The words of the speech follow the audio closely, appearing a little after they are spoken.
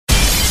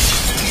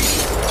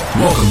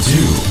Welcome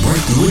to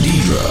Breakthrough with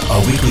Deidre, a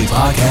weekly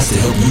podcast to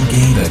help you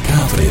gain the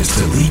confidence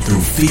to lead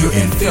through fear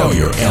and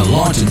failure and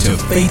launch into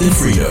faith and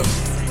freedom.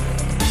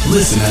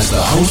 Listen as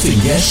the host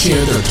and guests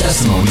share their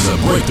testimonies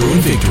of breakthrough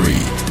and victory.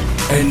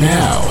 And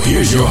now,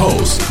 here's your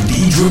host,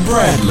 Deidre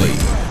Bradley,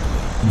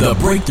 the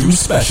Breakthrough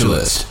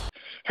Specialist.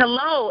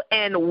 Hello,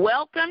 and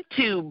welcome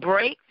to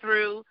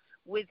Breakthrough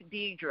with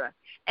Deidre.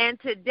 And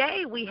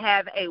today we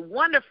have a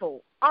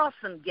wonderful,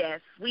 awesome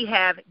guest. We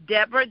have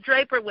Deborah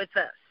Draper with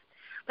us.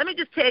 Let me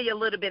just tell you a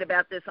little bit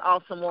about this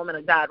awesome woman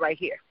of God right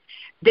here.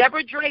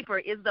 Deborah Draper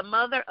is the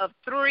mother of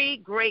 3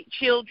 great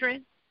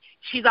children.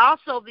 She's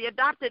also the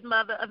adopted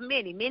mother of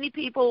many. Many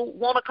people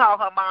want to call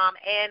her mom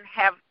and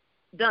have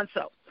done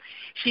so.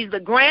 She's the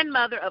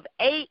grandmother of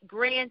 8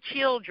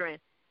 grandchildren,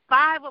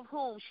 5 of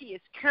whom she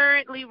is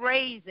currently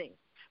raising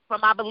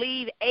from, I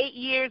believe, 8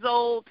 years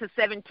old to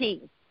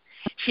 17.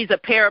 She's a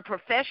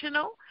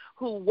paraprofessional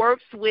who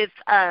works with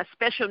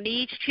special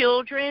needs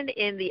children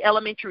in the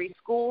elementary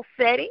school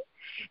setting.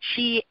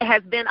 She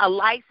has been a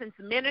licensed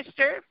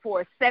minister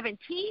for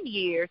 17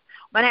 years,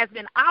 but has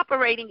been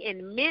operating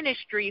in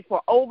ministry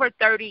for over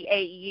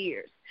 38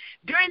 years.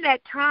 During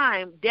that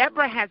time,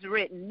 Deborah has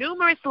written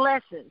numerous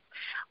lessons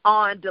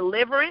on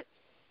deliverance,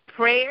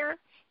 prayer,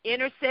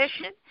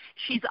 intercession.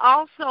 She's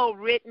also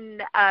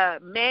written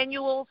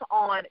manuals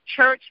on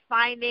church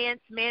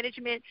finance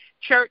management,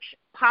 church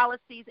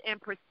policies and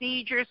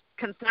procedures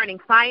concerning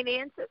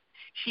finances.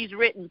 She's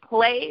written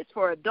plays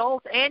for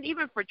adults and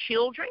even for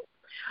children.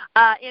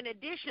 In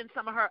addition,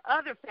 some of her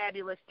other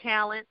fabulous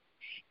talents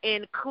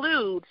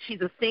include she's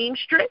a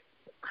seamstress.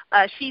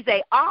 She's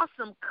an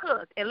awesome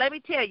cook. And let me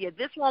tell you,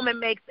 this woman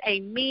makes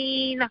a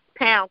mean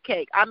pound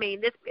cake. I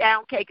mean, this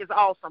pound cake is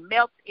awesome.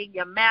 Melts in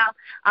your mouth.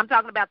 I'm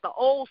talking about the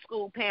old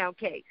school pound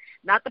cake,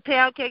 not the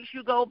pound cakes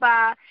you go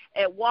buy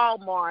at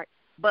Walmart.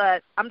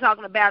 But I'm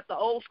talking about the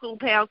old school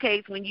pound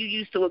cakes when you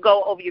used to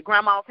go over your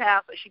grandma's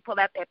house and she pull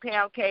out that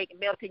pound cake and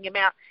melt in your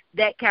mouth,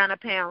 that kind of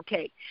pound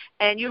cake.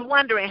 And you're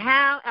wondering,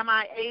 how do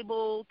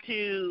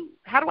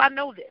I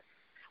know this?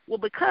 Well,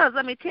 because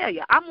let me tell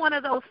you, I'm one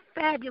of those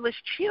fabulous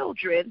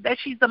children that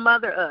she's the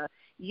mother of.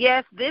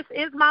 Yes, this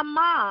is my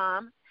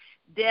mom,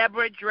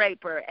 Deborah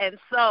Draper. And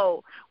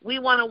so we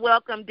want to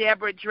welcome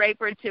Deborah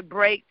Draper to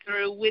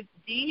Breakthrough with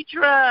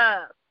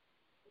Deidre.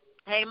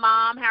 Hey,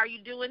 Mom, how are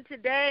you doing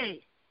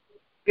today?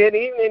 Good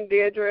evening,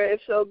 Deirdre.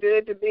 It's so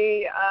good to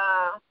be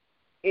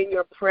in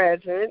your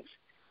presence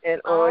and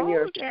on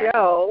your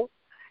show.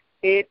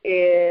 It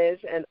is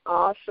an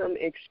awesome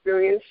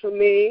experience for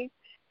me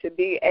to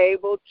be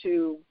able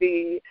to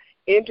be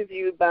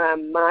interviewed by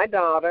my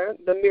daughter,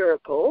 The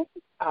Miracle.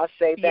 I'll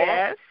say that.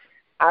 Yes.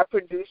 I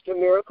produced The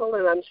Miracle,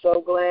 and I'm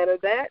so glad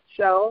of that.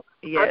 So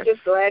yes. I'm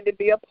just glad to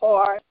be a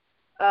part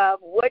of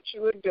what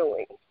you are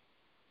doing.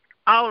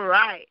 All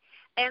right.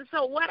 And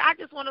so what I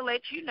just want to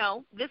let you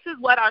know, this is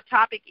what our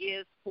topic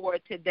is for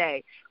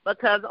today,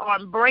 because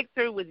on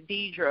Breakthrough with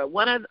Deidre,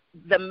 one of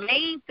the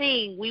main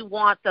things we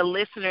want the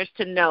listeners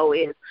to know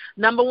is,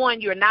 number one,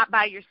 you're not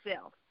by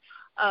yourself.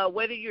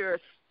 Whether you're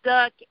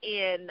stuck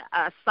in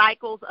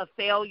cycles of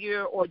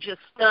failure or just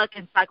stuck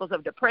in cycles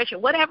of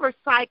depression, whatever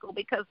cycle,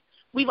 because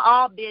we've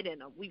all been in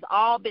them. We've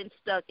all been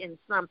stuck in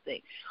something.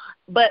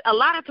 But a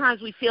lot of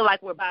times we feel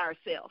like we're by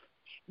ourselves.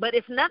 But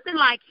it's nothing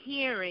like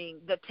hearing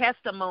the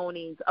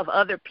testimonies of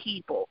other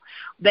people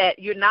that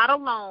you're not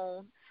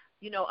alone.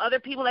 You know,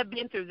 other people have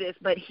been through this,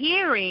 but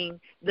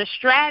hearing the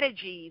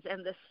strategies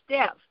and the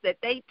steps that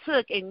they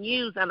took and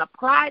used and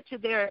applied to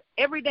their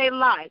everyday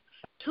life,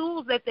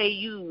 tools that they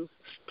use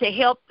to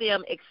help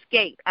them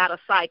escape out of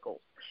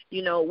cycles,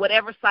 you know,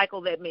 whatever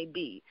cycle that may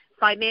be.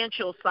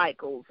 Financial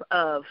cycles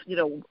of, you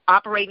know,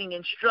 operating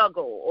in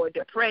struggle or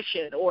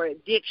depression or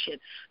addiction,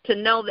 to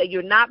know that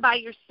you're not by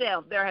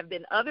yourself. There have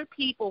been other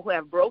people who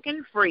have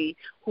broken free,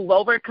 who've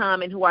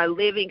overcome, and who are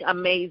living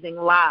amazing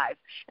lives.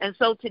 And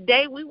so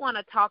today we want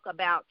to talk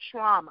about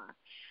trauma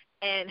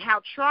and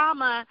how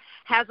trauma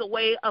has a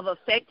way of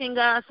affecting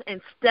us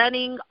and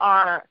stunning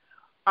our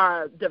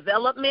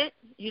development,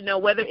 you know,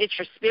 whether it's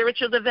your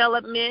spiritual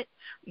development,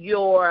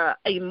 your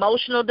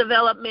emotional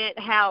development,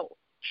 how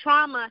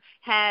trauma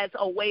has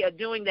a way of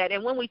doing that.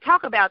 And when we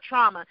talk about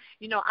trauma,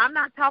 you know, I'm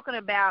not talking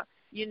about,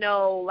 you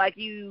know, like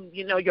you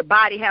know, your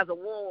body has a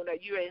wound or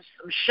you're in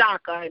some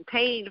shock or in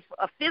pain,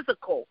 a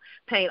physical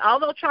pain.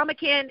 Although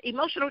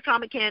emotional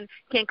trauma can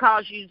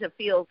cause you to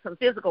feel some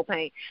physical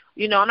pain.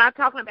 You know, I'm not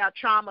talking about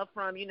trauma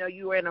from, you know,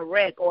 you were in a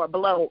wreck or a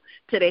blow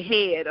to the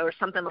head or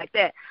something like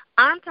that.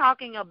 I'm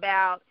talking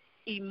about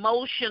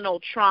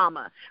emotional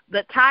trauma,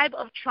 the type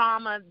of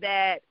trauma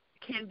that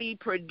can be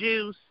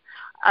produced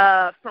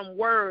from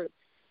words,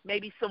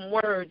 maybe some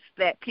words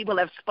that people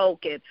have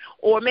spoken,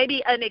 or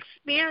maybe an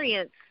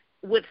experience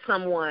with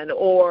someone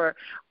or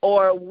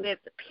with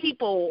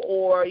people,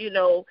 or, you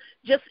know,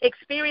 just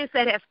experience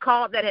that has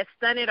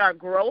stunted our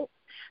growth.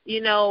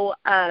 You know,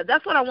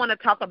 that's what I want to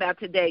talk about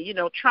today. You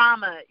know,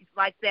 trauma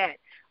like that.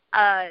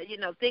 You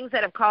know, things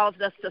that have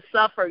caused us to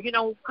suffer, you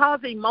know,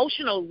 cause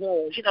emotional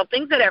wounds, you know,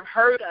 things that have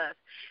hurt us.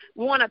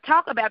 We want to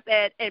talk about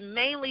that and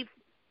mainly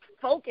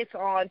focus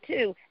on,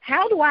 too,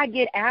 how do I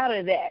get out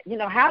of that? You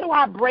know, how do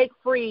I break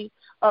free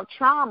of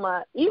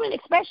trauma, even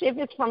especially if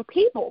it's from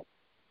people?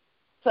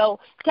 So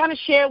kind of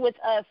share with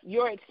us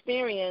your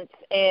experience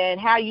and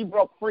how you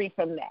broke free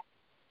from that.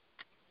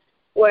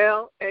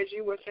 Well, as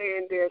you were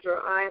saying,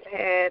 Deirdre, I've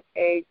had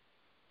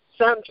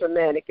some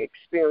traumatic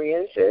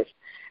experiences,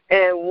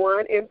 and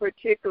one in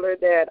particular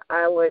that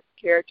I would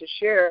care to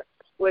share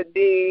would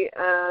be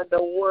the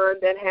one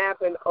that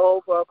happened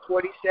over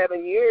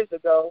 47 years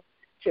ago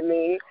to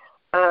me.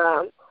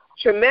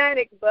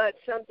 Traumatic, but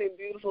something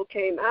beautiful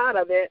came out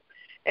of it.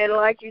 And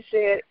like you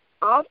said,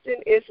 often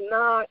it's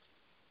not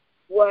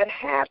what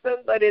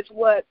happened, but it's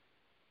what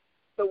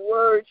the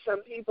words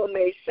some people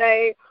may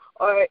say,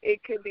 or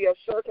it could be a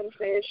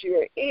circumstance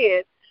you're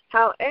in.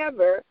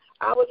 However,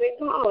 I was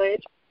in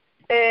college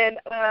and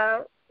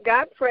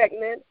got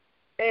pregnant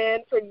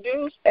and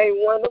produced a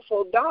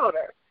wonderful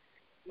daughter.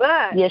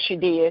 But yes, you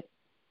did.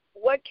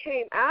 What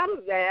came out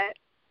of that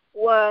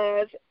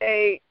was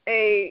a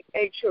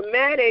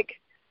traumatic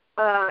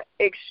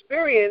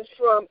experience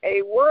from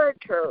a word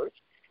curse.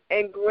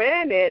 And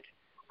granted,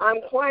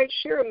 I'm quite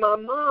sure my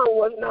mom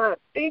was not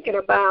thinking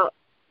about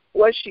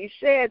what she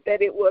said,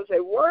 that it was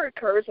a word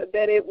curse, or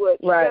that it would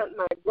stunt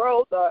my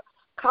growth or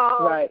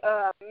cause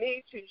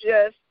me to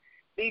just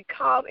be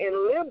caught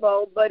in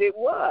limbo, but it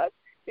was,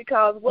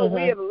 because what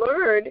we have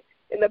learned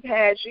in the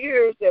past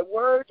years, that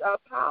words are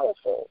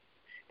powerful.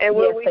 And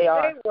when we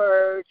say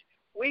words,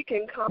 we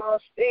can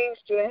cause things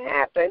to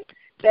happen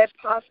that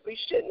possibly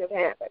shouldn't have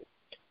happened.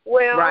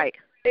 Well,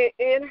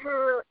 in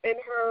her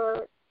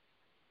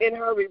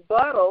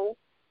rebuttal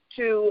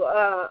to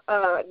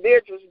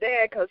Deirdre's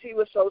dad, because he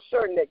was so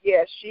certain that,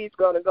 yes, she's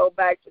going to go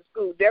back to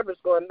school, Deborah's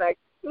going back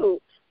to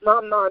school,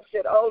 my mom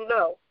said, oh,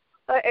 no,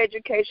 her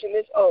education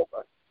is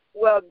over.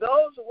 Well,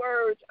 those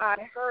words I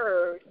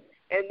heard,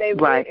 and they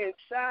went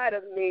inside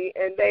of me,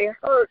 and they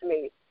hurt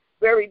me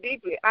very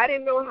deeply. I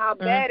didn't know how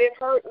bad it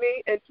hurt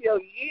me until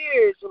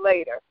years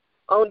later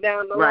on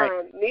down the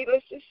line.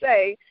 Needless to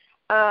say,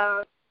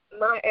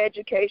 my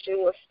education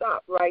was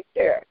stopped right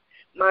there.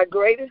 My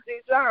greatest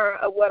desire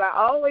of what I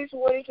always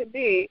wanted to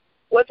be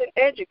was an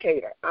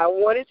educator. I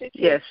wanted to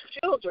teach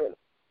children.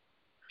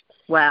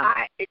 Wow.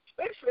 I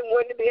especially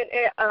wanted to be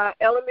an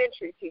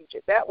elementary teacher.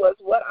 That was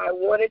what I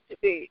wanted to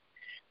be.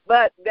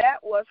 But that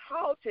was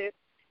halted,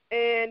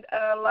 and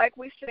like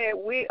we said,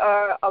 we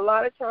are, a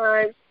lot of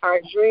times, our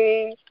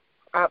dreams,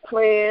 our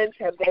plans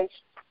have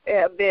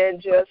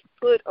been just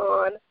put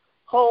on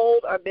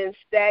hold or been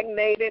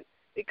stagnated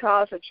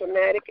because of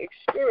traumatic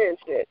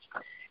experiences.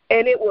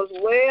 And it was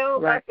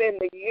well up in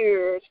the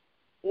years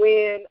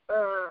when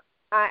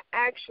I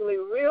actually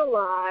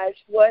realized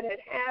what had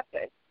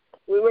happened.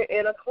 We were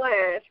in a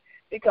class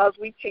because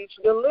we teach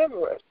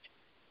deliverance.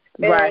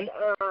 And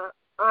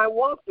I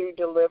walk through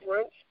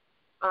deliverance.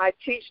 I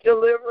teach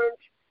deliverance,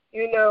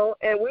 you know,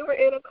 and we were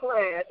in a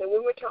class, and we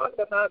were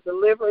talking about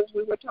deliverance.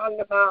 We were talking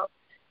about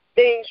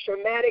things,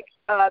 traumatic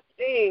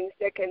things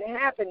that can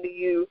happen to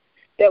you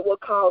that will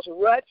cause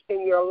ruts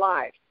in your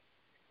life.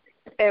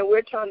 And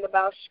we're talking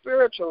about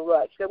spiritual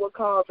ruts that will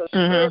cause a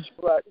spiritual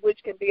rut,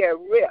 which can be a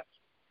rift,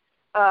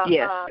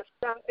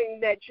 something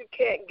that you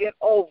can't get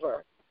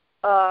over.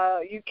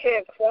 You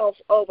can't cross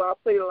over, I'll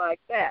put it like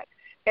that.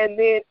 And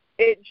then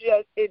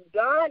it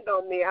dawned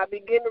on me. I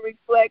began to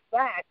reflect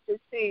back to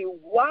see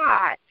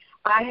why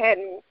I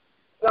hadn't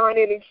gone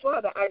any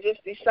further. I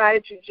just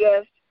decided to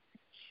just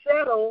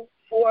settle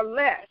for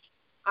less.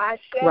 I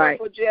settled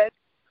for just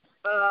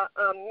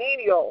a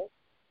menial,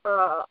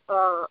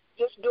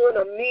 just doing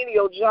a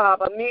menial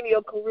job, a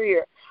menial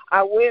career.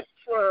 I went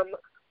from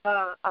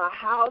a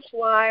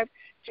housewife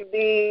to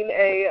being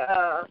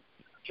a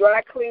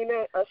dry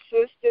cleaner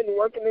assistant,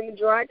 working in the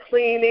dry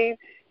cleaning,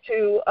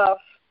 to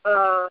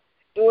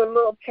doing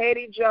little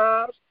petty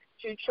jobs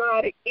to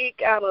try to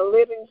eke out a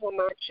living for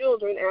my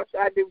children after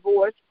I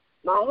divorced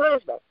my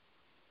husband.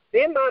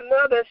 Then my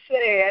mother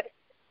said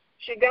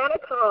she got a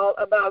call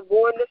about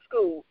going to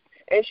school,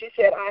 and she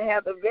said, I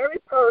have the very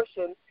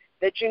person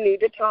that you need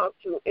to talk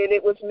to, and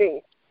it was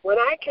me. When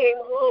I came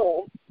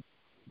home,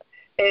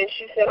 and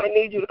she said, I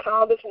need you to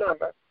call this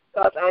number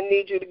because I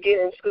need you to get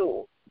in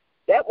school.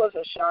 That was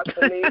a shock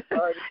for me.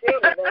 Sorry to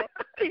tell me that.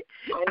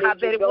 I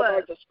need you to go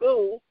back to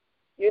school.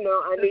 You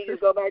know, I need you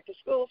to go back to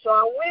school. So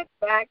I went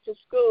back to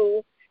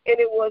school, and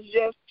it was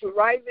just to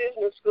Wright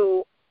Business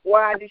School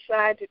where I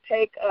decided to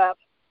take up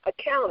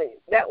accounting.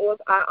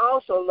 I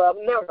also love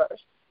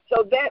numbers.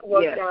 So that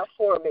worked out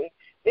for me.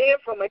 Then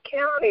from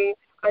accounting,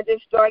 I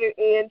just started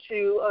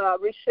into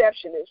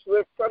receptionist.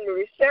 From the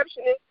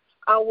receptionist,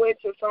 I went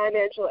to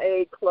financial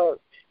aid clerk.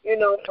 You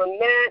know, from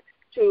that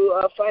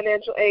to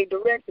financial aid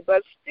director.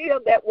 But still,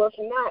 that was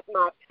not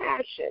my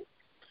passion.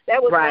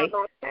 That was not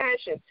my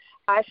passion.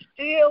 I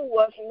still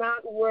was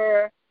not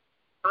where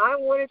I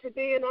wanted to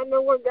be, and I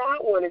know where God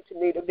wanted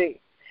me to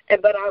be.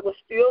 But I was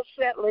still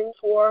settling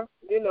for,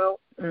 you know,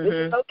 this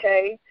is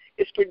okay.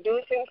 It's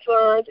producing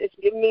funds. It's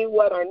giving me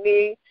what I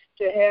need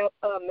to help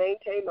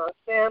maintain my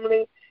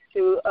family,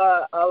 to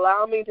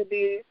allow me to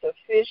be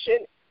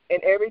sufficient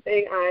and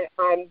everything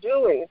I'm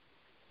doing.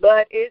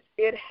 But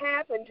it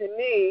happened to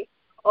me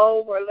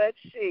over, let's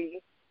see,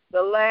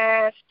 the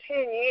last 10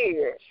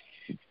 years.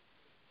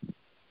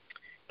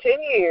 10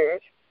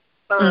 years,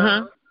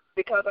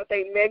 because I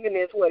think Megan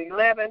is,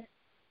 11?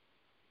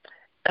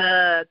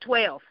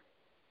 12.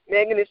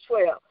 Megan is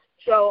 12.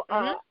 So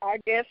I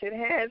guess it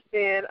has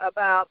been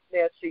about,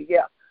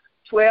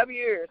 12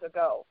 years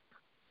ago.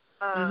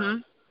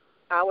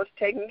 I was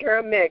taking care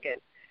of Megan.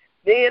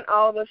 Then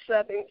all of a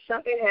sudden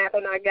something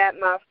happened. I got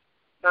my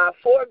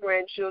 4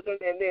 grandchildren,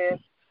 and then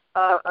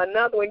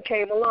another one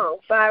came along,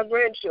 5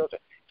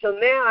 grandchildren. So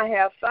now I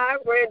have 5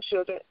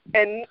 grandchildren,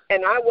 and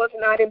I was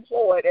not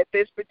employed at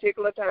this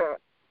particular time.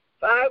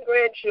 5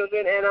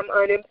 grandchildren, and I'm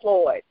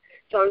unemployed.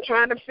 So I'm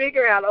trying to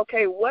figure out,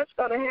 okay, what's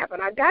going to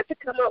happen? I got to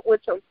come up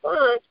with some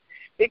funds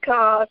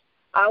because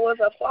I was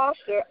a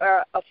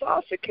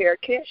foster care,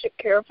 kinship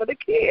care for the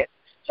kids.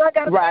 So I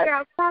got to figure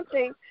out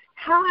something.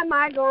 How am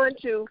I going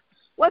to?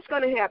 What's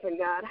going to happen,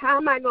 God? How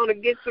am I going to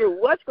get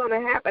through? What's going to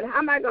happen? How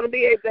am I going to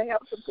be able to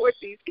help support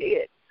these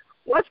kids?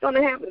 What's going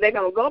to happen? They're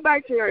going to go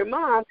back to their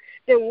mom.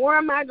 Then where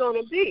am I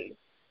going to be?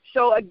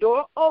 So a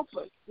door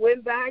opened,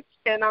 went back,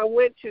 and I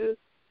went to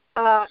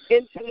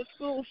into the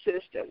school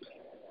system.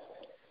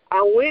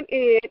 I went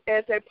in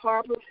as a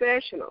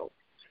paraprofessional.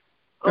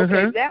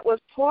 Okay, that was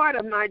part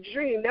of my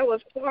dream. That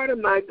was part of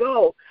my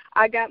goal.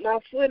 I got my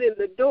foot in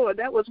the door.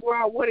 That was where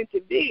I wanted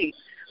to be.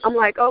 I'm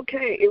like,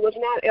 okay, it was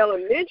not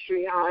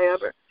elementary,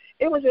 however.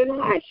 It was in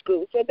high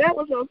school, so that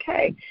was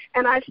okay.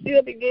 And I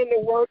still began to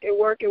work and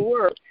work and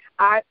work.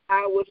 I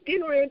was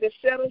getting ready to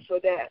settle for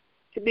that,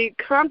 to be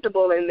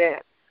comfortable in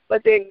that.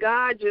 But then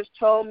God just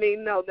told me,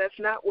 no, that's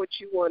not what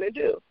you want to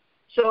do.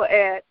 So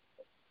at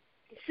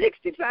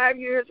 65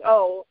 years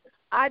old,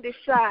 I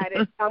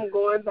decided I'm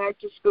going back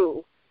to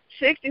school.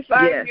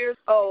 65 years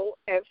old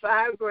and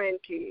 5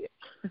 grandkids.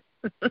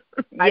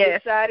 I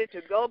decided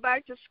to go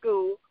back to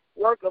school,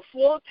 work a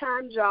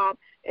full-time job,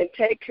 and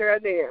take care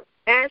of them.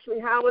 Ask me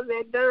how was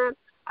that done?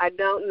 I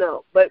don't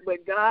know. But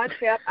with God's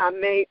help,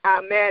 I'm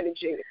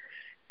managing it.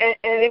 And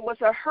it was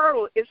a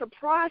hurdle. It's a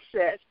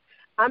process.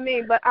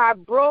 But I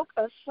broke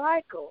a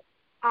cycle.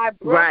 I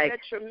broke that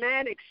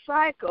traumatic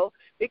cycle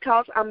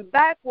because I'm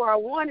back where I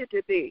wanted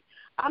to be.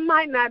 I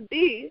might not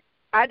be.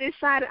 I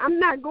decided I'm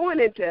not going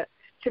into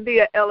to be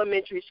an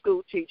elementary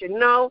school teacher.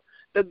 No,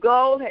 the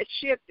goal has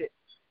shifted.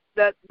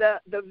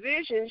 The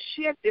vision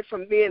shifted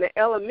from being an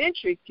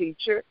elementary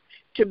teacher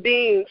to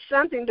being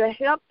something to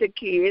help the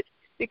kids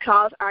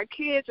because our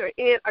kids are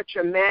in a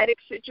traumatic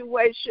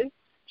situation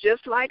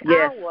just like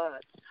I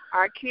was.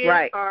 Our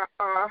kids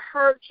are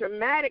hurt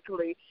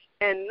traumatically,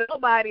 and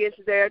nobody is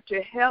there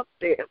to help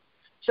them.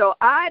 So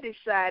I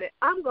decided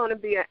I'm going to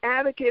be an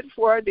advocate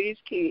for these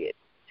kids.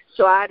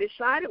 So I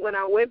decided when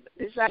I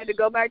decided to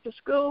go back to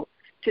school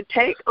to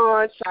take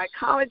on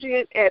psychology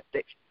and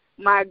ethics.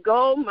 My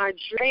goal, my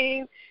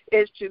dream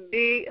is to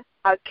be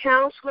a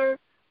counselor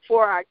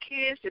for our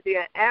kids, to be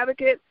an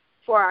advocate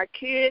for our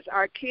kids.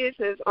 Our kids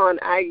is on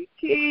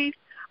IEPs,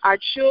 our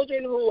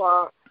children who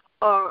are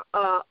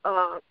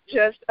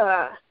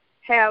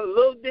have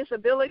little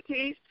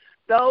disabilities,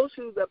 those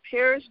who the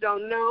parents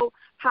don't know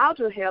how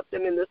to help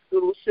them in the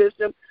school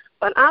system.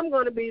 But I'm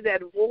going to be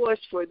that voice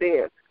for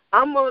them.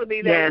 I'm going to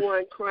be that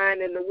one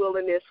crying in the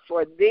wilderness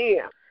for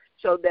them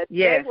so that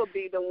they will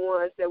be the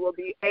ones that will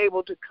be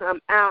able to come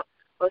out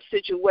of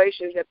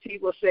situations that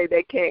people say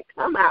they can't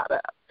come out of,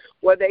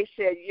 where they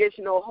said, there's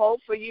no hope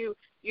for you,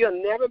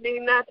 you'll never be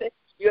nothing,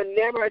 you'll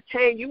never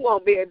attain, you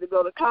won't be able to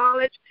go to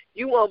college,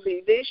 you won't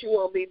be this, you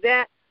won't be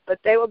that, but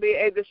they will be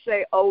able to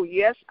say, oh,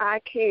 yes,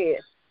 I can.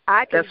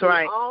 I can do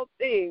all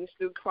things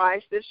through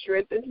Christ that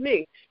strengthens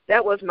me.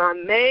 That was my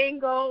main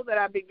goal that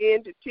I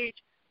began to teach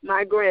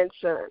my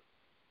grandson.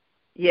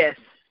 Yes.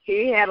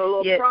 He had a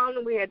little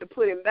problem. We had to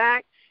put him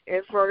back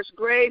in first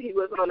grade. He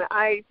was on the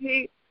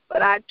IEP,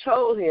 but I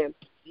told him,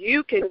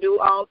 you can do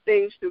all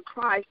things through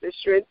Christ that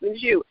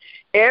strengthens you.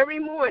 Every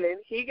morning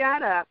he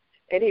got up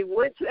and he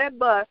went to that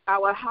bus. I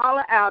would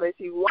holler out as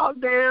he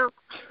walked down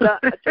to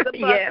the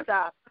bus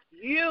stop,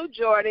 you,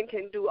 Jordan,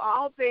 can do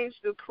all things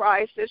through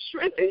Christ that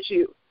strengthens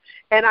you.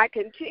 And I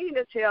continue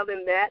to tell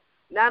them that,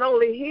 not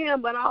only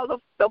him, but all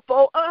the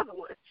 4 other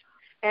ones.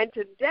 And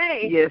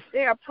today,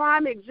 they are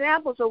prime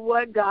examples of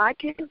what God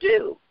can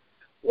do,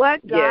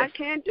 what God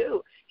can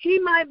do. He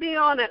might be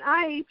on an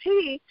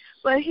IEP,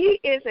 but he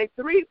is a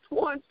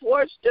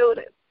 3.4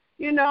 student,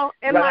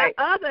 and my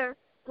other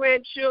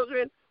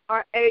grandchildren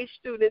are A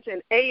students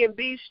and A and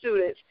B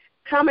students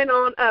coming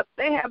on up.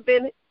 They have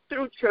been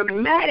through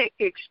traumatic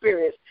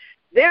experience.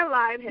 Their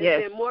life has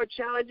been more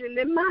challenging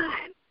than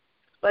mine,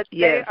 but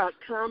they are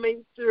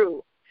coming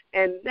through.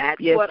 And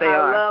that's what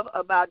I love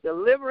about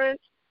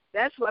deliverance.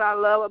 That's what I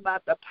love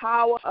about the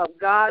power of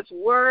God's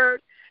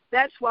word.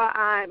 That's why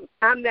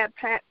I'm that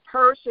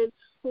person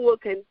who will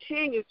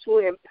continue to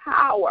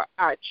empower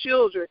our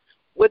children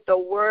with the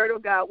word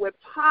of God, with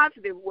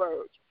positive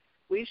words.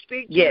 We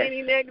speak too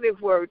many negative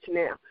words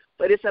now,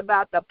 but it's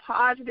about the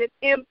positive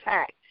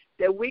impact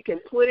that we can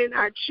put in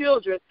our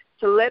children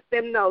to let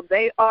them know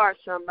they are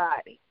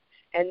somebody.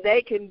 and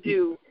they can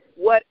do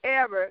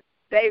whatever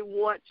they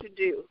want to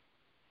do,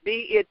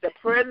 be it the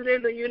President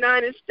of the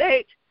United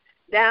States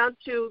down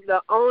to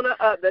the owner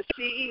of the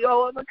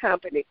CEO of a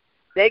company.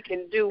 They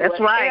can do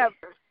whatever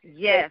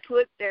they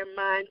put their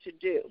mind to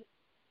do.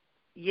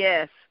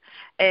 Yes.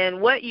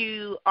 And what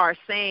you are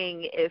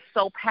saying is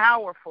so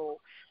powerful,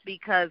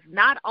 because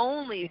not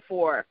only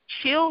for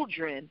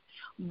children,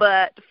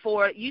 but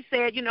for, you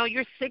said,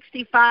 you're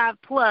 65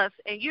 plus,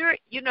 and you're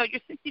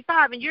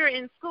 65 and you're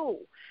in school.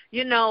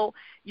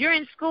 You're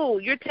in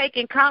school. You're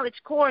taking college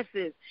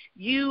courses.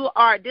 You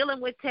are dealing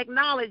with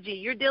technology.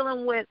 You're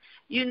dealing with,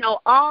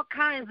 all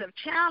kinds of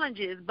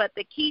challenges. But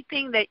the key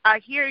thing that I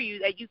hear you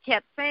that you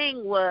kept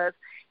saying was,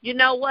 you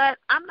know what,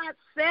 I'm not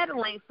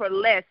settling for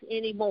less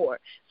anymore.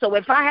 So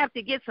if I have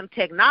to get some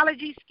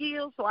technology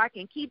skills so I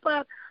can keep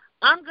up,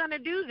 I'm going to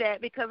do that,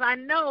 because I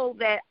know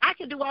that I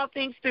can do all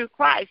things through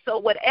Christ. So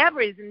whatever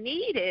is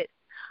needed,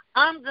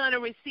 I'm going to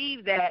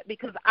receive that,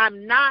 because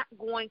I'm not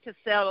going to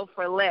settle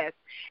for less.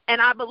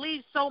 And I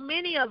believe so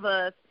many of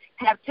us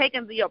have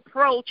taken the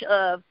approach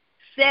of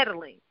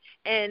settling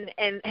and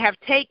have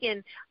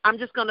taken, I'm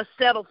just going to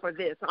settle for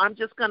this. I'm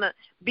just going to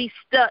be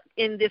stuck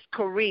in this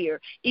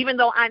career, even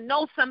though I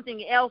know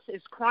something else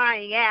is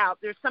crying out.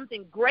 There's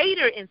something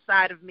greater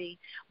inside of me,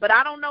 but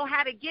I don't know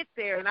how to get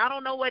there, and I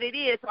don't know what it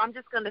is, so I'm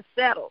just going to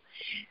settle.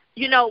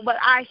 But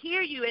I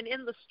hear you, and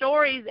in the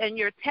stories and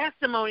your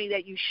testimony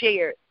that you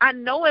shared, I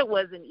know it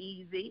wasn't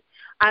easy.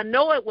 I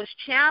know it was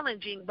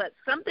challenging, but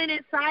something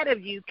inside of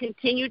you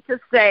continued to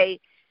say,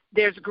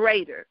 there's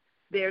greater.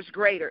 There's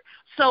greater.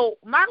 So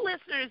my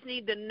listeners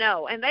need to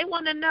know, and they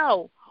want to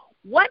know,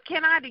 what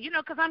can I do?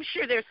 Because I'm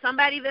sure there's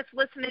somebody that's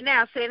listening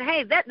now saying,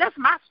 hey, that's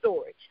my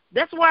story.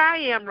 That's where I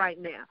am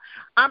right now.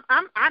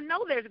 I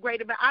know there's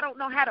greater, but I don't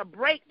know how to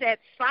break that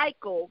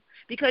cycle,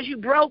 because you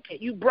broke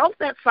it. You broke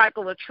that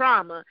cycle of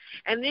trauma,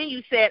 and then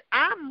you said,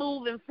 I'm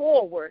moving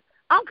forward.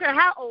 I don't care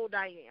how old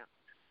I am.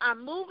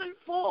 I'm moving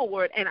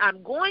forward, and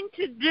I'm going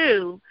to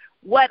do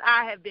what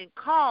I have been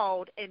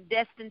called and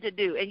destined to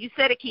do. And you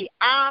said a key,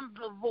 I'm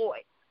the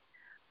voice.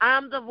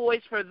 I'm the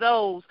voice for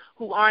those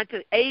who aren't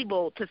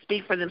able to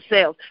speak for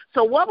themselves.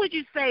 So what would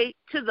you say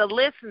to the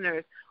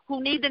listeners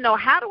who need to know,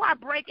 how do I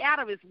break out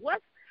of this?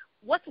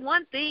 What's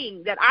one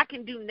thing that I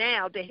can do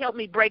now to help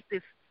me break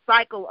this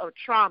cycle of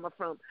trauma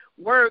from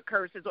word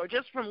curses or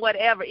just from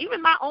whatever,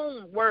 even my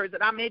own words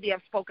that I maybe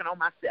have spoken on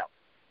myself?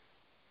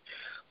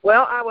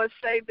 Well, I would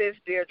say this,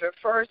 Deirdre.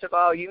 First of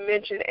all, you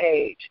mentioned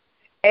age.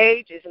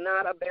 Age is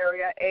not a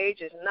barrier.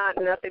 Age is not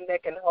nothing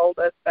that can hold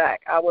us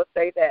back. I will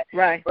say that.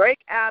 Right. Break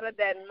out of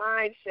that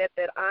mindset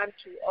that I'm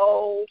too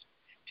old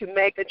to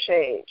make a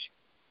change.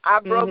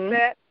 I broke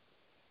that.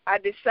 I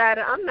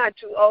decided I'm not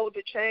too old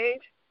to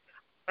change.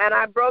 And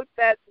I broke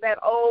that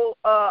old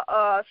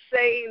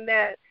saying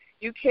that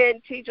you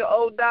can't teach an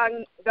old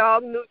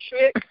dog new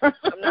tricks.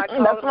 I'm not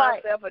calling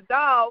myself a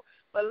dog,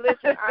 but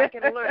listen, I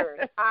can learn.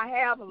 I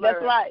have learned.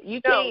 That's right.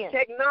 You can.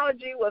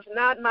 Technology was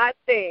not my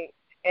thing.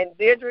 And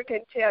Deirdre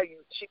can tell you,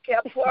 she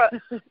kept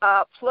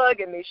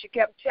plugging me. She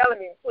kept telling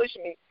me,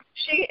 pushing me.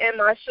 She and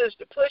my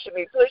sister pushing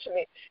me,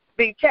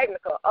 be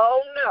technical.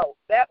 Oh, no,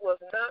 that was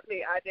not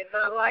me. I did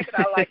not like it.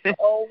 I liked the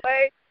old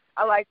way.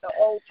 I liked the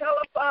old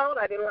telephone.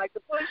 I didn't like the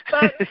push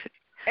button.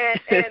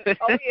 And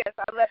oh, yes,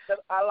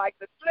 I liked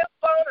the flip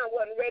phone. I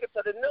wasn't ready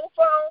for the new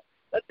phone,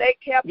 but they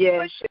kept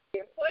pushing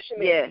me and pushing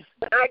me. Yes.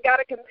 When I got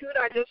a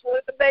computer, I just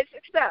wanted the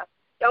basic stuff.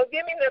 Don't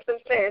give me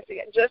nothing fancy,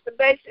 just the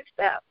basic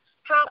stuff.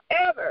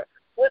 However,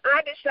 when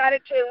I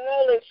decided to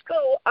enroll in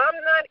school, I'm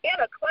not in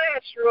a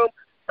classroom.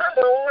 I'm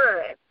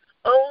online.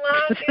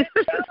 Online is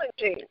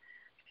challenging,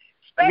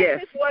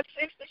 especially for a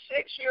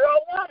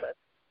 66-year-old woman.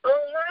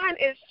 Online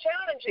is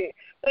challenging.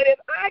 But if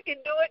I can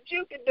do it,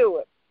 you can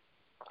do it.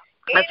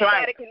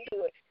 Anybody can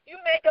do it. You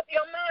make up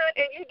your mind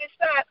and you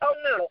decide, oh,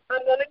 no,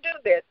 I'm going to do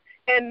this.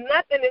 And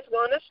nothing is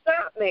going to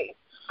stop me.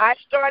 I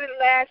started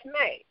last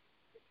May,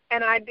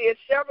 and I did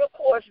several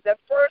courses.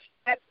 That first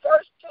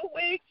 2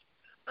 weeks,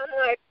 I'm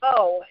like,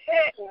 oh,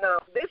 heck no,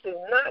 this is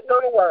not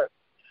going to work.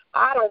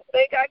 I don't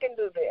think I can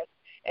do this.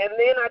 And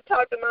then I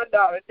talked to my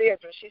daughter,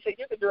 Deirdre. She said,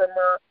 you can do it,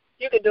 Mom.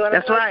 You can do it.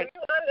 That's right. Do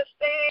you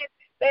understand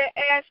they're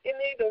asking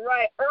me to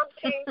write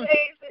umpteen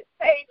pages?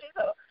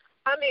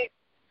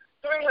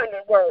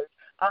 300 words,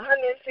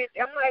 150.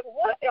 I'm like,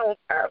 what on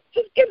earth?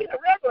 Just give me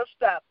the regular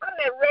stuff. I'm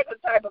that regular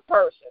type of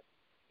person.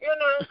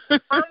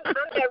 I'm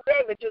that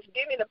regular. Just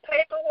give me the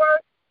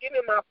paperwork. Give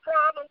me my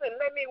problems and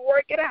let me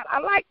work it out. I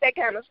like that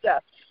kind of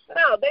stuff.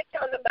 No, they're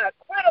talking about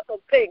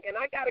critical thinking.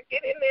 I got to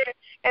get in there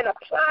and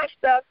apply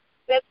stuff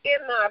that's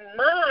in my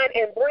mind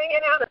and bring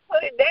it out and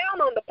put it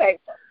down on the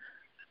paper.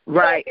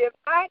 Right. So if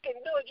I can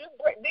do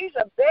it, these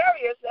are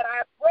barriers that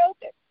I've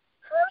broken.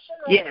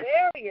 Personal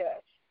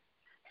barriers.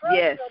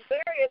 Personal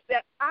barriers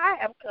that I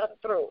have come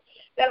through,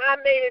 that I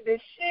made a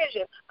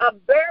decision. A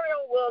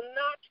barrier will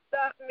not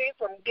stop me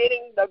from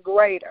getting the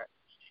greater.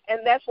 And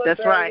that's what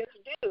barriers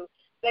do.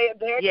 They're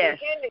there to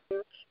hinder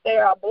you. They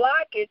are a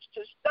blockage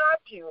to stop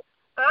you.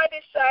 I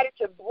decided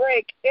to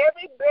break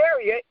every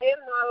barrier in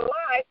my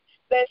life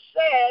that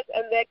says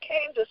and that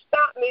came to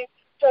stop me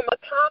from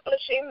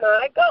accomplishing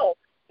my goal.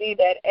 Be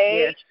that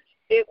age,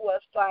 it was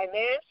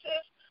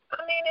finances. I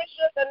mean, it's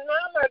just a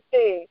number of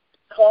things.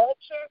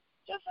 Culture,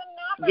 just a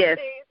number of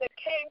things that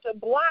came to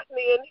block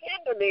me and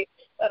hinder me.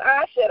 But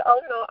I said,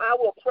 oh, no, I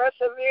will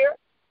persevere.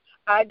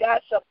 I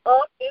got some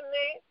umph in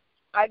me.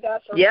 I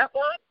got some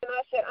fun, and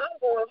I said, I'm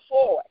going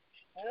forward.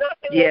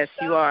 Nothing will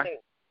stop me.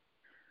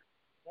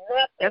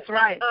 Nothing. That's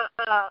right.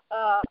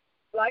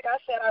 Like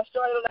I said, I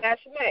started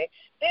last May.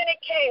 Then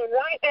it came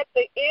right at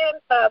the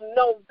end of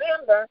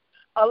November,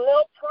 a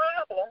little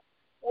problem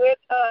with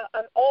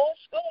an old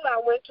school I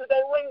went to.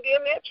 They wouldn't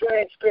give me a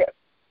transcript.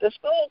 The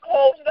school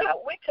closed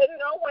up. We couldn't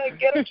no way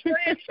get a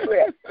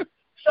transcript.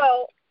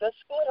 So the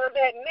school I'm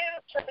at now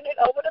turned it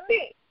over to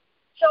me.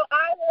 So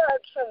I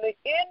worked from the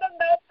end of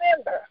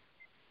November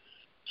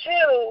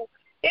to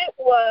it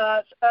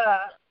was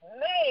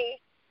May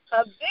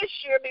of this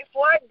year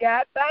before I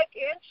got back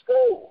in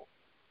school.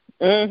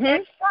 Mm-hmm.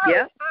 At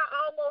first, I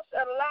almost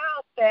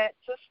allowed that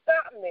to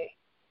stop me.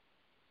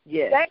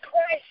 Yes. That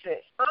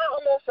crisis, I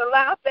almost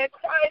allowed that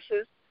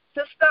crisis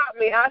to stop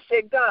me. I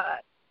said,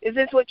 God, is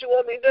this what you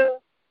want me to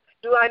do?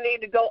 Do I need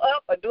to go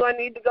up or do I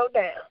need to go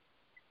down?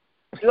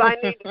 Do I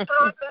need to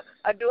conquer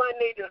or do I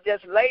need to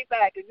just lay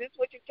back? Is this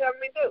what you're telling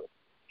me to do?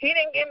 He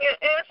didn't give me an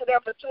answer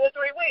there for 2 or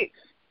 3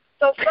 weeks.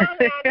 So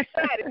finally I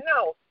decided,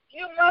 no,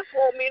 you must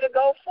want me to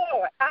go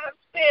forward. I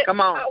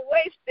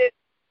wasted,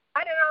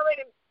 I done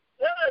already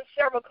done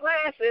several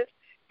classes,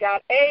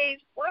 got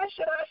A's. Why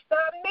should I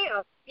stop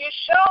now? You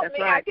showed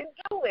me I can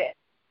do it.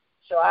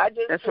 So I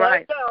just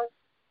let go.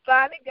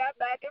 Finally got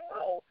back and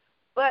rolled.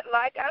 But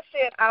like I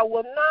said, I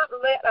will not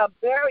let a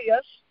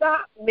barrier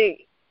stop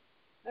me.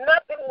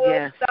 Nothing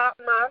will stop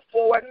my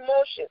forward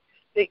motion.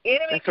 The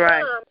enemy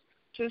comes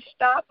to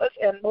stop us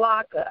and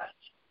block us.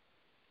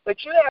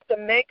 But you have to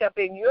make up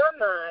in your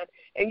mind,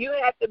 and you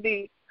have to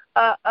be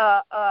have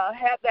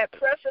that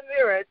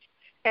perseverance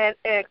and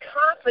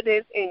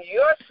confidence in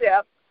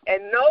yourself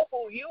and know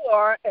who you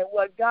are and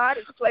what God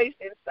has placed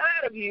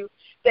inside of you,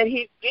 that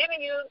He's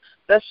giving you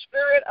the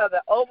spirit of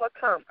the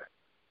overcomer.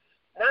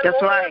 Not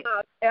only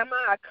am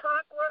I a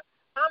conqueror,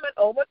 I'm an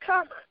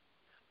overcomer.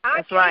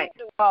 I can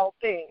do all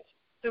things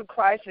through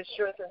Christ who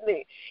strengthens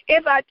me.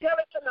 If I tell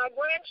it to my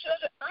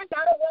grandchildren, I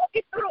got to walk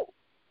it through.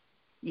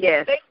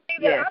 Yes. They see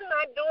that I'm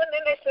not doing it,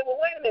 and they say,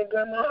 well, wait a minute,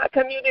 Grandma, how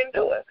come you didn't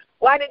do it?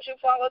 Why didn't you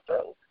follow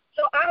through?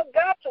 So I've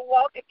got to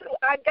walk it through.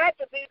 I got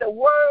to be the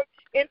word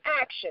in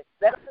action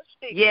that I'm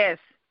speaking. Yes.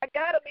 I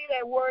got to be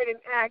that word in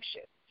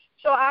action.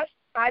 So I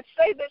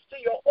say this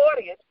to your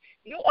audience.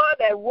 You are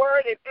that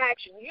word in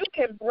action. You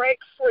can break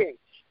free.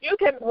 You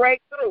can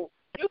break through.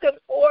 You can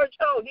forge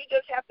on. You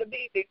just have to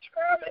be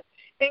determined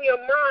in your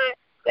mind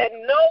that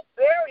no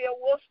barrier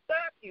will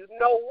stop you.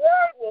 No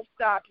word will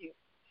stop you.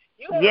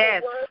 You have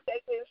a word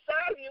that's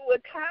inside of you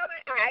will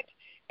counteract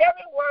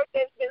every word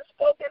that's been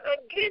spoken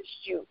against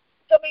you.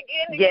 So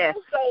begin to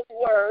use those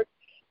words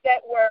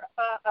that were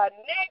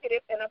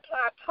negative and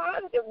apply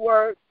positive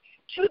words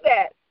to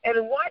that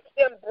and watch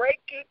them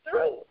break you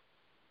through.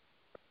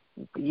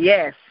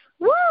 Yes.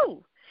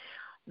 Woo!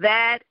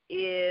 That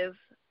is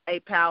a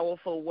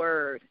powerful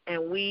word,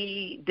 and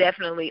we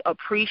definitely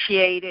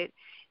appreciate it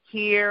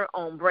here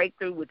on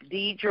Breakthrough with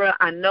Deidre.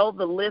 I know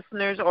the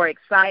listeners are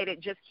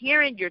excited just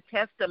hearing your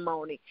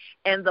testimony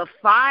and the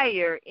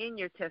fire in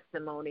your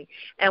testimony.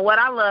 And what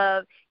I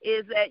love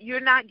is that you're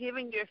not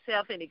giving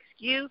yourself an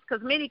excuse,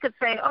 because many could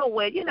say, oh,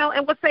 well,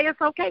 and would say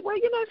it's okay. Well,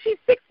 she's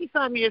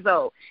 60-some years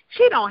old.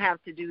 She don't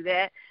have to do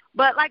that.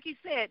 But like you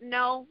said,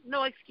 no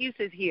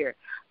excuses here.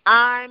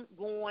 I'm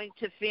going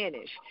to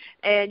finish.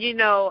 And,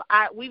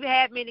 we've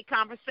had many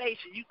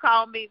conversations. You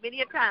called me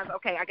many a times,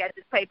 okay, I got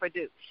this paper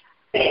due.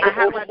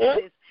 How do I do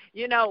this?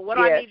 What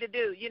do I need to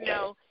do?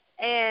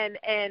 And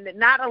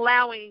not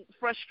allowing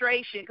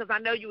frustration, because I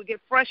know you would get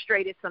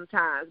frustrated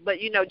sometimes, but,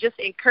 just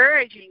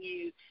encouraging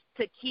you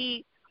to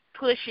keep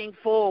pushing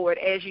forward,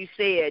 as you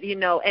said,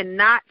 and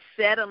not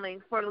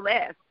settling for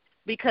less,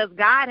 because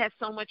God has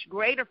so much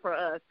greater for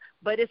us,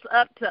 but it's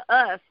up to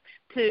us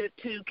to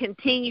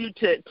continue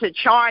to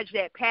charge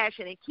that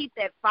passion and keep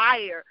that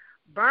fire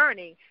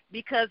burning,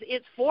 because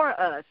it's for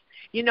us.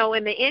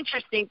 And the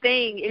interesting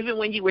thing, even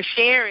when you were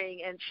sharing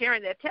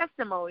that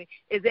testimony,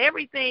 is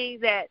everything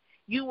that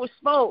you were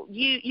spoke.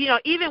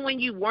 Even when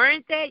you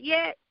weren't that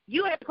yet,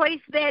 you had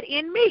placed that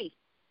in me.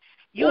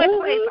 You had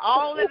placed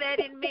all of that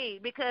in me,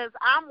 because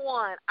I'm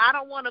one. I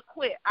don't want to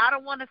quit. I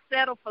don't want to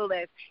settle for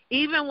less.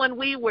 Even when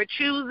we were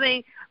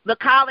choosing the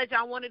college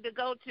I wanted to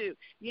go to,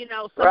 some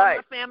of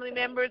my family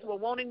members were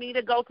wanting me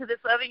to go to this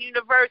other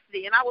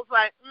university, and I was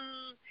like,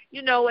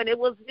 and it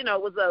was, it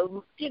was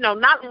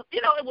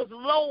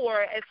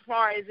lower as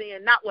far as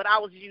in not what I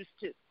was used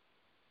to.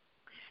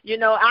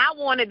 I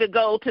wanted to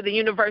go to the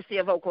University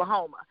of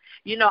Oklahoma.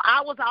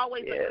 I was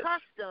always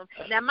accustomed.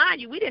 Now,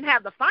 mind you, we didn't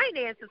have the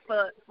finances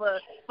for the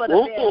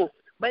best.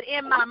 But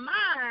in my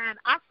mind,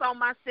 I saw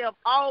myself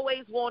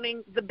always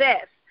wanting the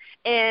best.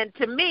 And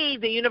to me,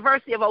 the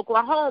University of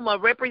Oklahoma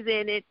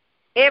represented,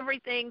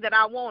 everything that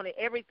I wanted,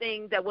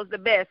 everything that was the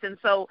best. And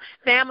so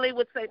family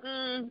would say,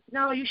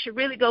 no, you should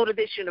really go to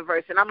this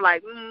university. And I'm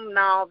like,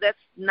 no, that's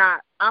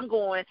not. I'm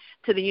going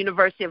to the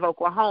University of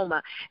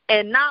Oklahoma.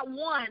 And not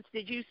once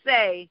did you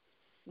say,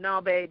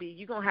 no, baby,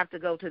 you're going to have to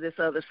go to this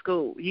other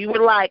school. You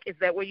were like, is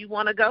that where you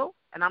want to go?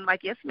 And I'm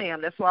like, yes,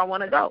 ma'am, that's where I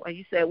want to go. And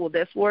you said, well,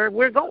 that's where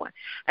we're going.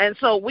 And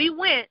so we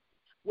went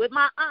with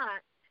my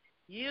aunt.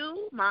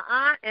 You, my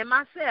aunt, and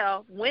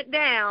myself went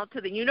down to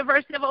the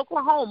University of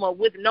Oklahoma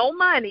with no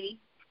money,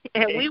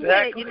 and we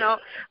went,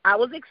 I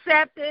was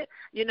accepted,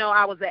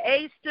 I was an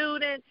A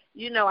student,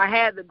 I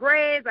had the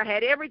grades, I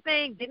had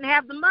everything, didn't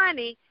have the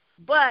money,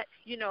 but,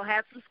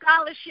 had some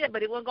scholarship,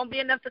 but it wasn't going to be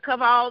enough to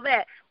cover all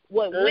that.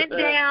 Went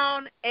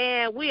down,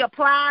 and we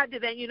applied to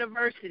that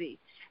university.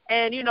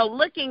 And,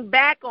 looking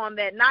back on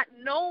that, not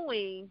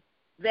knowing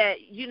that,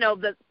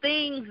 the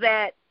things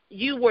that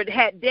you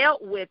had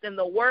dealt with and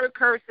the word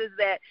curses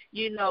that,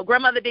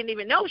 grandmother didn't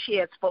even know she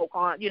had spoke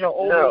on,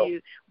 over you.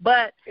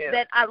 But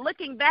that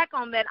looking back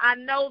on that, I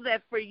know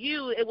that for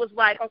you, it was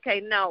like, okay,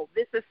 no,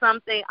 this is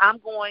something I'm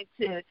going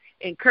to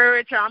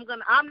encourage her.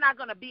 I'm not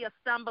going to be a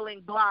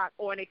stumbling block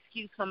or an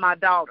excuse for my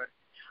daughter.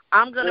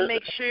 I'm going to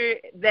make sure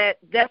that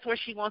that's where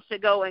she wants to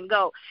go.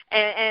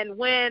 And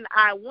when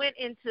I went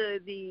into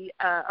the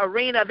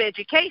arena of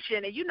education,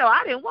 and,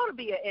 I didn't want to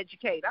be an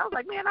educator. I was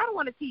like, man, I don't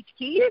want to teach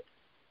kids.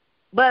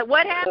 But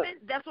what happened,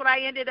 that's what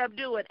I ended up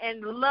doing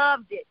and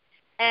loved it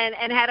and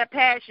had a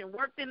passion,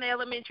 worked in the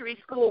elementary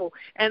school,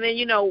 and then,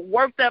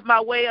 worked up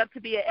my way up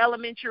to be an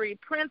elementary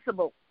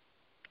principal.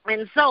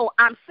 And so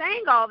I'm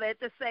saying all that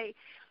to say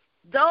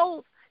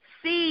those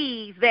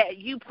seeds that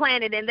you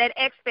planted and that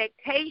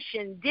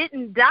expectation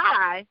didn't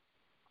die,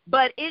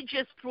 but it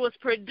just was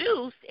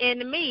produced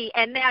in me.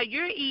 And now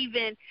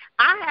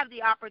I have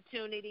the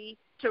opportunity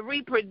to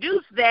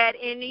reproduce that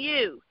in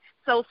you.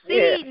 So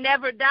seed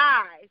never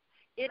dies.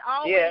 It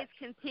always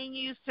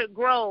continues to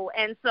grow.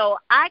 And so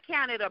I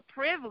count it a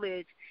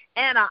privilege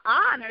and an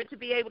honor to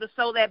be able to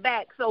sow that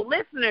back. So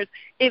listeners,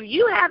 if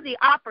you have the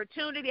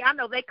opportunity, I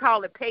know they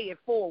call it pay it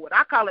forward.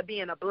 I call it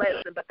being a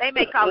blessing, but they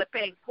may call it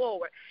paying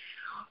forward.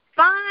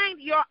 Find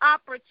your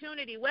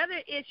opportunity,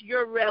 whether it's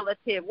your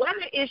relative,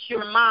 whether it's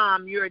your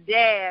mom, your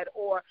dad,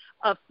 or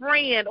a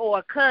friend or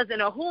a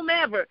cousin or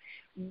whomever.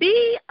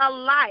 Be a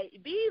light.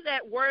 Be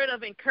that word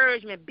of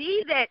encouragement.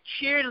 Be that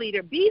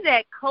cheerleader. Be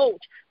that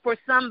coach for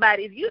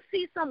somebody. If you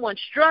see someone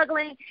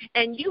struggling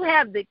and you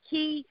have the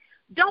key,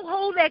 don't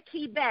hold that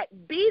key back.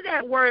 Be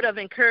that word of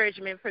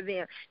encouragement for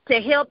them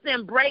to help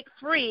them break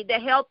free, to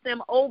help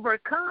them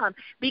overcome,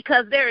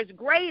 because there is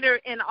greater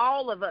in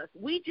all of us.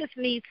 We just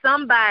need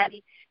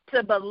somebody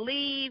to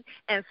believe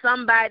and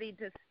somebody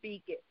to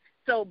speak it.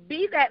 So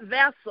be that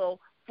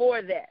vessel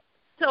for that.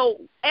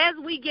 So as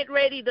we get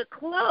ready to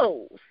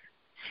close,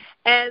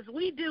 as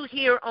we do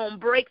here on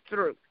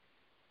Breakthrough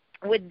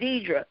with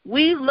Deidre,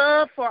 we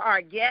love for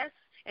our guests,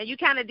 and you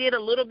kind of did a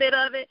little bit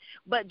of it,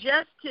 but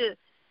just to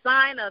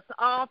sign us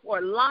off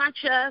or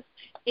launch us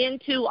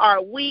into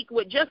our week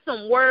with just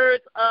some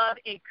words of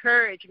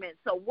encouragement.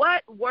 So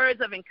what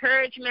words of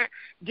encouragement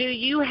do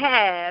you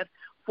have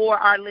for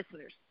our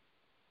listeners?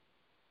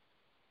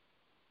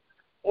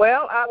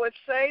 Well, I would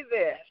say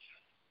this.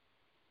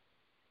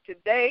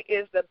 Today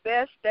is the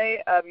best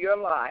day of your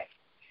life.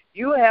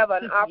 You have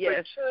an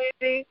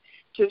opportunity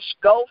to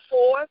go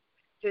forth,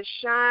 to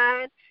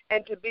shine,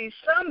 and to be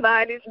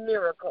somebody's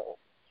miracle.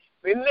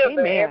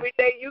 Remember, every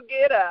day you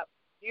get up,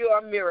 you are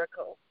a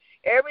miracle.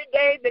 Every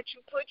day that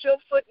you put your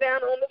foot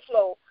down on the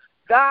floor,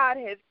 God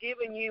has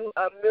given you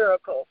a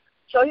miracle.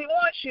 So he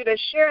wants you to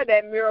share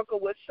that miracle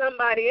with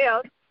somebody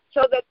else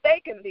so that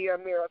they can be a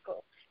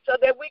miracle, so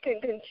that we can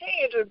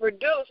continue to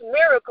produce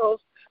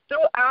miracles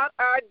throughout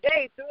our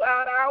day,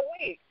 throughout our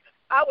week.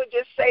 I would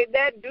just say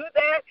that, do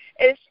that,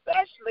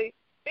 especially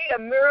be a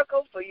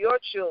miracle for your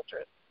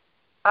children.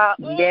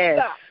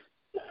 Yes.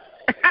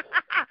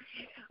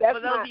 That's for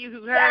those of you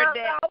who heard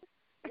that.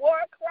 War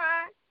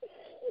cry.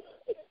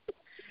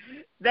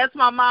 That's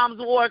my mom's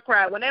war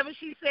cry. Whenever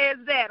she says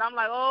that, I'm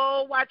like,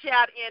 oh, watch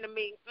out,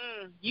 enemy.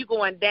 You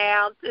going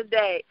down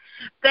today.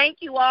 Thank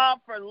you all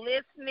for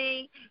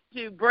listening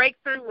to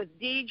Breakthrough with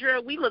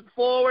Deidre. We look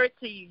forward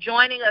to you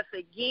joining us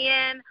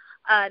again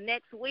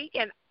next week.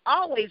 And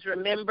always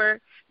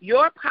remember,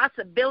 your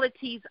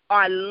possibilities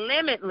are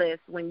limitless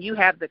when you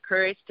have the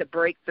courage to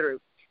break through.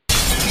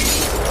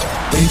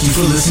 Thank you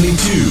for listening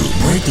to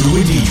Breakthrough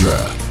with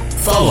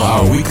Deidre. Follow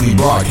our weekly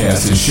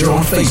broadcast and share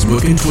on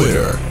Facebook and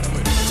Twitter.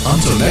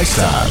 Until next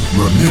time,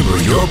 remember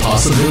your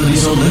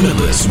possibilities are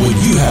limitless when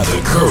you have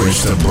the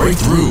courage to break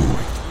through.